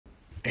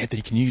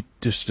Anthony, can you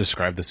just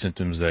describe the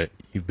symptoms that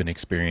you've been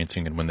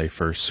experiencing and when they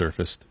first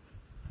surfaced?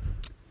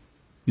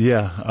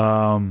 Yeah.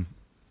 I mean,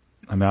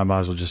 I might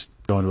as well just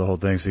go into the whole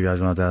thing so you guys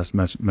don't have to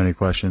ask many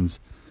questions.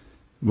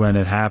 When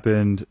it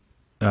happened,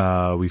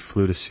 we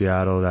flew to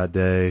Seattle that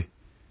day.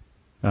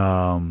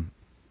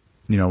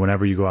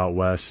 Whenever you go out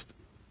west,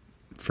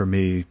 for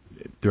me,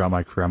 throughout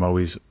my career, I'm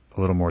always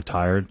a little more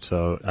tired,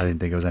 so I didn't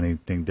think it was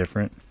anything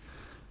different.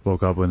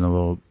 Woke up with a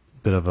little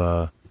bit of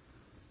a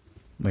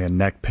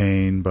neck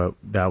pain, but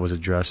that was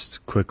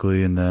addressed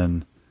quickly, and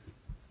then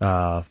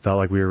felt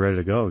like we were ready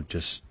to go.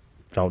 Just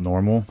felt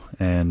normal,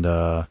 and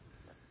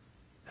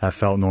have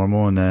felt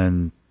normal, and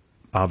then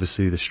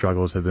obviously the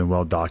struggles have been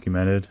well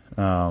documented.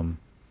 And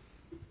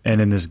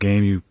in this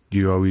game,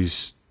 you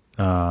always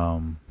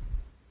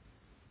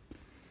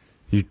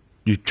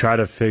you try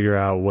to figure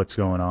out what's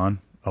going on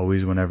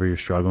always whenever you're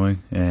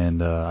struggling,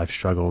 and I've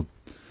struggled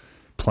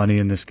plenty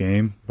in this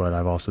game, but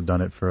I've also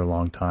done it for a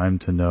long time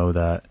to know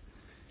that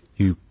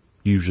you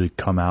usually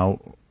come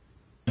out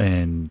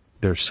and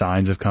there's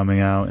signs of coming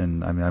out.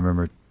 And I mean, I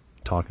remember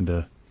talking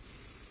to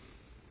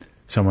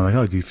someone like,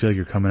 "Oh, do you feel like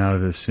you're coming out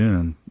of this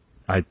soon?"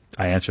 And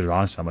I answered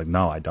honestly, I'm like,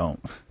 "No, I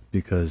don't,"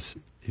 because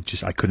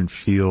I couldn't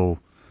feel,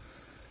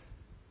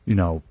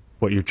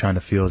 what you're trying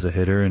to feel as a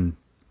hitter, and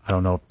I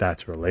don't know if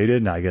that's related.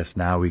 And I guess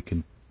now we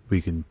can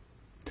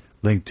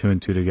link two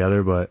and two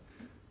together, but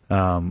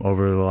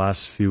over the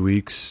last few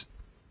weeks,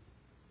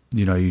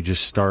 you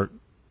just start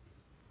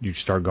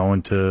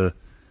going to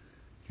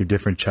your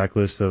different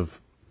checklist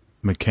of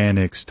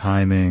mechanics,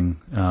 timing,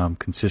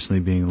 consistently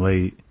being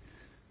late.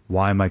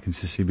 Why am I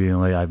consistently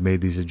being late? I've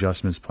made these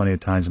adjustments plenty of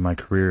times in my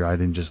career. I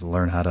didn't just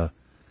I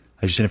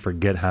just didn't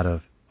forget how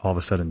to all of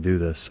a sudden do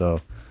this.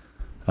 So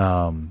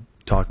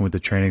talking with the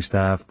training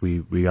staff,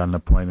 we got an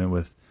appointment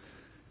with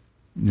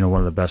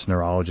one of the best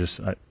neurologists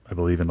I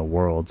believe in the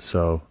world.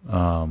 So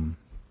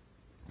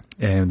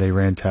and they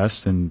ran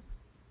tests, and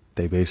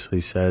they basically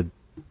said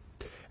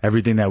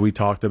everything that we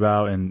talked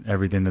about and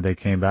everything that they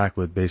came back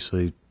with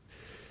basically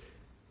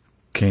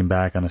came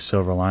back on a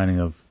silver lining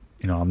of,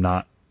 I'm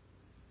not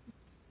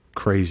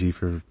crazy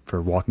for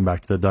walking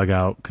back to the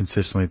dugout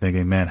consistently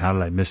thinking, man, how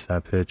did I miss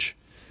that pitch?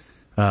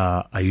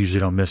 I usually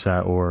don't miss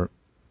that. Or,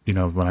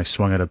 when I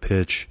swung at a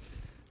pitch,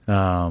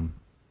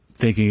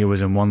 thinking it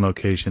was in one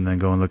location, then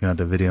going looking at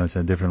the video, it's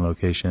in a different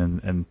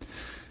location. And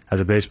as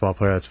a baseball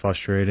player, that's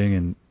frustrating.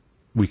 And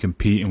we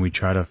compete and we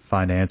try to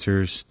find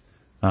answers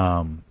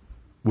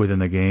within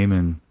the game.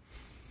 And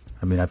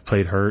I mean, I've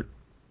played hurt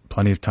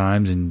plenty of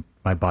times, and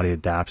my body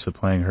adapts to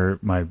playing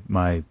hurt.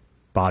 My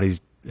body's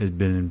has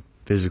been in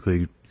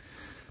physically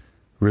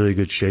really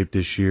good shape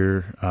this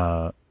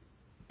year.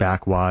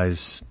 Back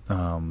wise,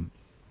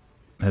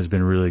 has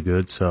been really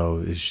good.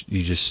 So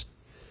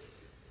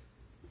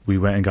we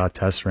went and got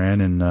tests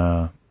ran,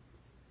 and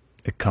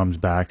it comes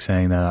back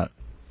saying that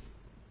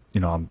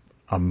I'm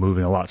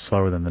moving a lot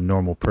slower than the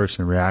normal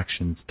person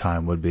reactions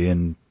time would be,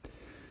 and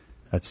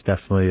that's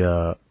definitely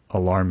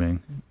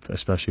alarming,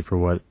 especially for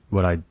what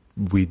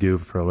we do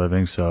for a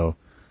living. So,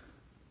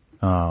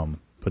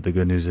 but the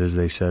good news is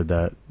they said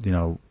that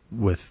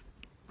with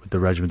the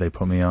regimen they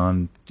put me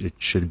on, it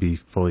should be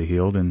fully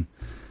healed, and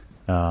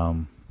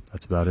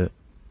that's about it.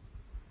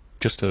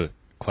 Just to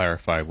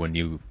clarify, when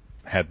you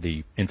had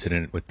the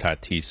incident with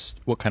Tatis,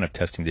 what kind of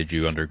testing did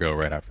you undergo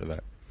right after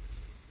that?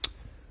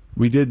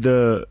 We did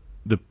the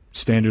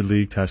standard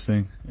league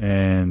testing,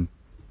 and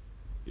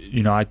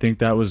I think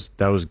that was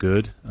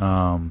good.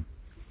 The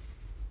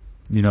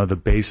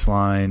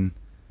baseline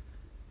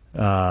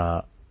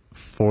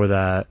for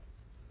that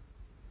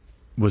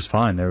was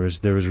fine. There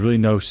was really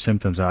no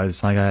symptoms.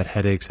 It's not like I had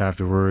headaches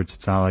afterwards.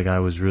 It's not like I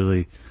was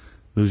really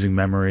losing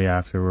memory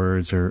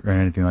afterwards or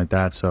anything like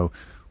that. So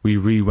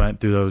we went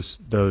through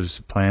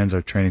those plans.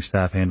 Our training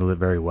staff handled it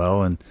very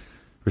well and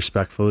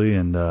respectfully,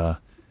 and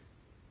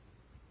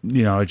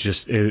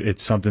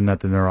it's something that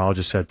the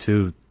neurologist said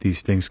too.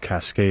 These things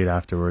cascade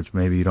afterwards.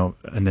 Maybe you don't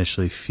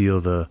initially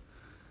feel the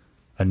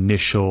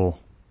initial.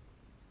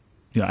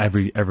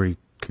 Every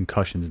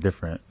concussion is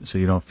different, so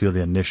you don't feel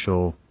the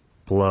initial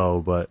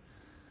blow, but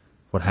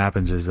what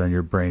happens is then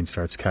your brain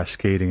starts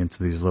cascading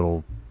into these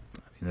little,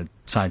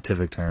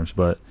 scientific terms,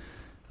 but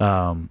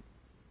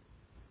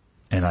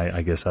and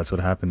I guess that's what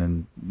happened.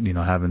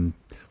 And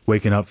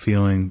waking up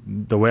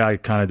feeling, the way I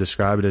kind of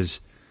describe it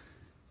is,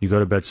 you go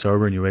to bed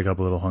sober and you wake up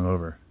a little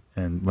hungover.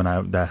 And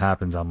when that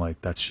happens, I'm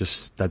like,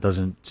 that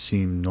doesn't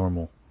seem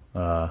normal.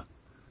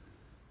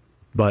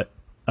 But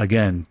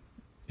again,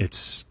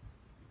 it's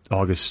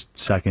August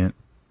 2nd.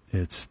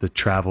 It's the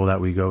travel that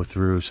we go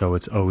through, so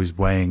it's always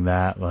weighing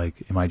that.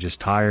 Like, am I just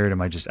tired? Am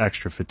I just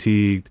extra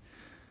fatigued?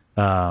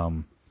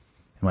 Am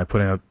I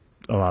putting a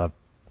lot of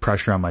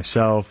pressure on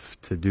myself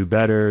to do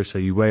better? So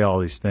you weigh all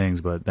these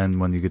things, but then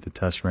when you get the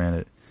test ran,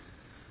 it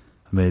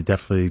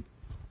definitely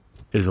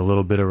is a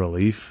little bit of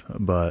relief.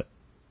 But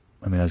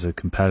as a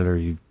competitor,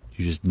 you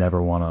just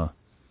never want to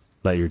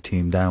let your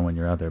team down when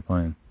you're out there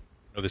playing.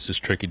 Oh, this is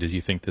tricky. Did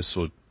you think this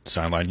would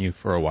sideline you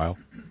for a while?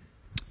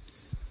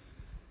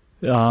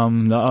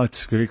 No,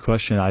 it's a great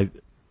question.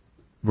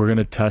 we're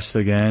gonna test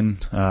again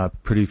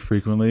pretty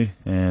frequently,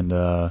 and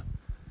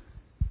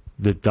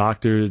the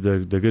doctors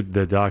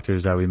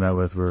that we met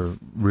with were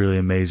really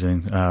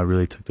amazing.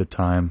 Really took the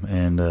time,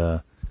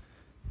 and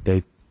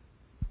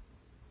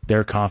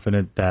they're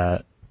confident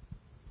that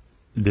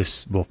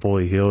this will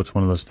fully heal. It's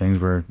one of those things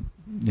where,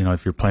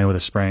 if you're playing with a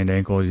sprained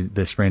ankle,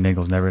 the sprained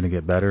ankle is never going to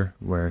get better,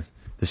 where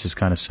this is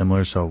kind of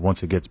similar. So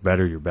once it gets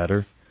better, you're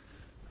better.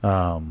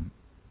 And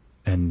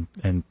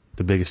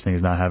the biggest thing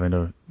is not having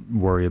to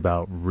worry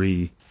about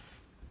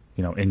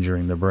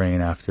injuring the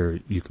brain after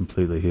you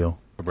completely heal.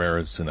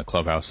 Cabrera's in the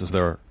clubhouse. Is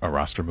there a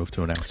roster move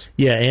to announce?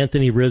 Yeah,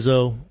 Anthony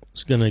Rizzo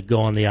is going to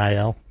go on the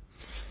IL.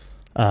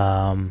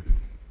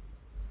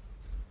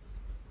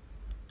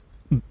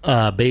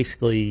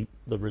 Basically,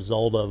 the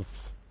result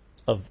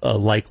of a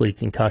likely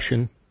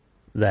concussion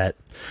that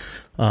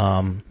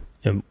and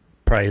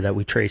probably that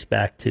we trace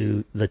back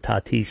to the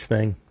Tatis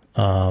thing.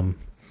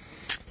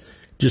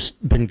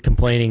 Just been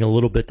complaining a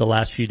little bit the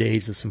last few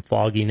days of some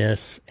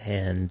fogginess,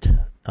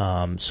 and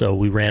so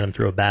we ran him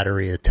through a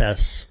battery of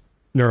tests,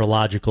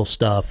 neurological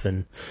stuff,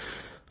 and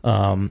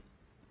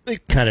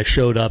it kind of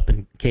showed up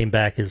and came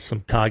back as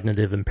some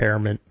cognitive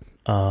impairment.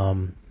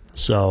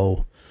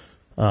 So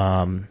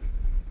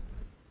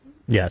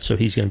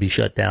he's going to be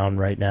shut down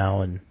right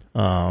now, and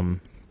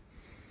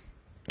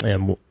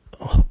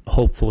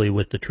hopefully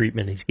with the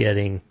treatment he's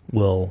getting,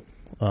 we'll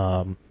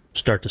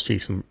start to see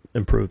some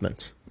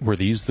improvements. Were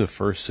these the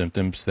first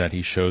symptoms that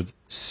he showed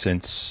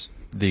since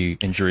the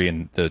injury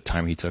and the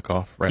time he took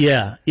off? Right?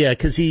 Yeah,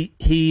 because he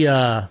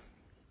went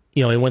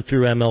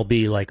through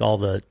MLB, like all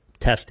the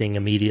testing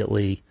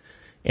immediately,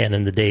 and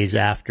in the days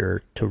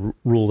after to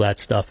rule that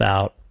stuff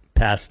out.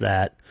 Past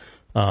that,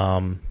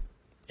 but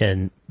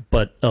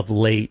of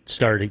late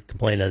started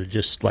complaining of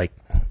just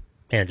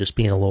just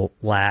being a little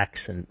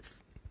lax and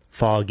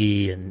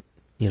foggy, and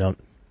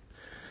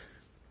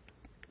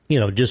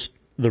just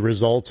the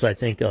results. I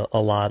think a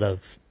lot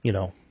of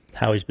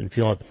how he's been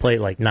feeling at the plate,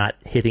 like not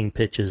hitting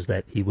pitches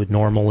that he would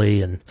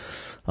normally, and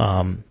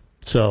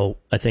so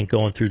I think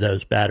going through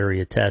those battery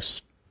of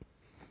tests,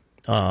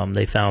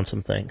 they found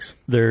some things.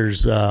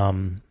 There's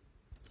a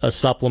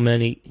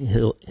supplement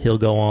he'll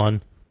go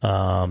on,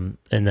 and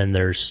then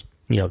there's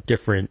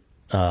different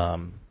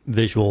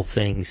visual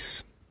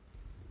things,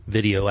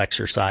 video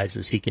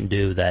exercises he can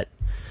do that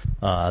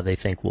they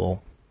think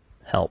will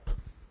help.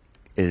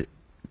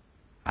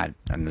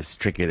 And this is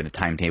trickier than a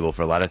timetable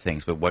for a lot of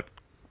things, but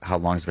how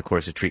long is the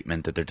course of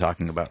treatment that they're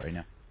talking about right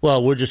now?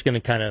 Well, we're just going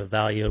to kind of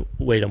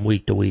evaluate him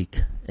week to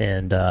week,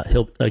 and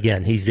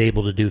he's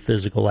able to do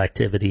physical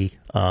activity.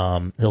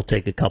 He'll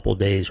take a couple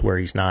days where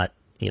he's not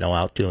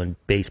out doing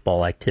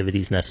baseball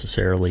activities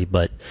necessarily,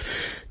 but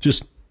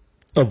just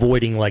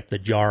avoiding like the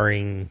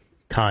jarring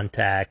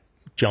contact,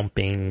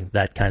 jumping,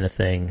 that kind of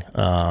thing.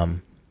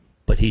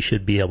 But he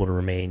should be able to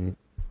remain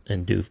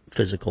and do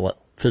physical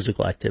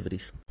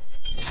activities.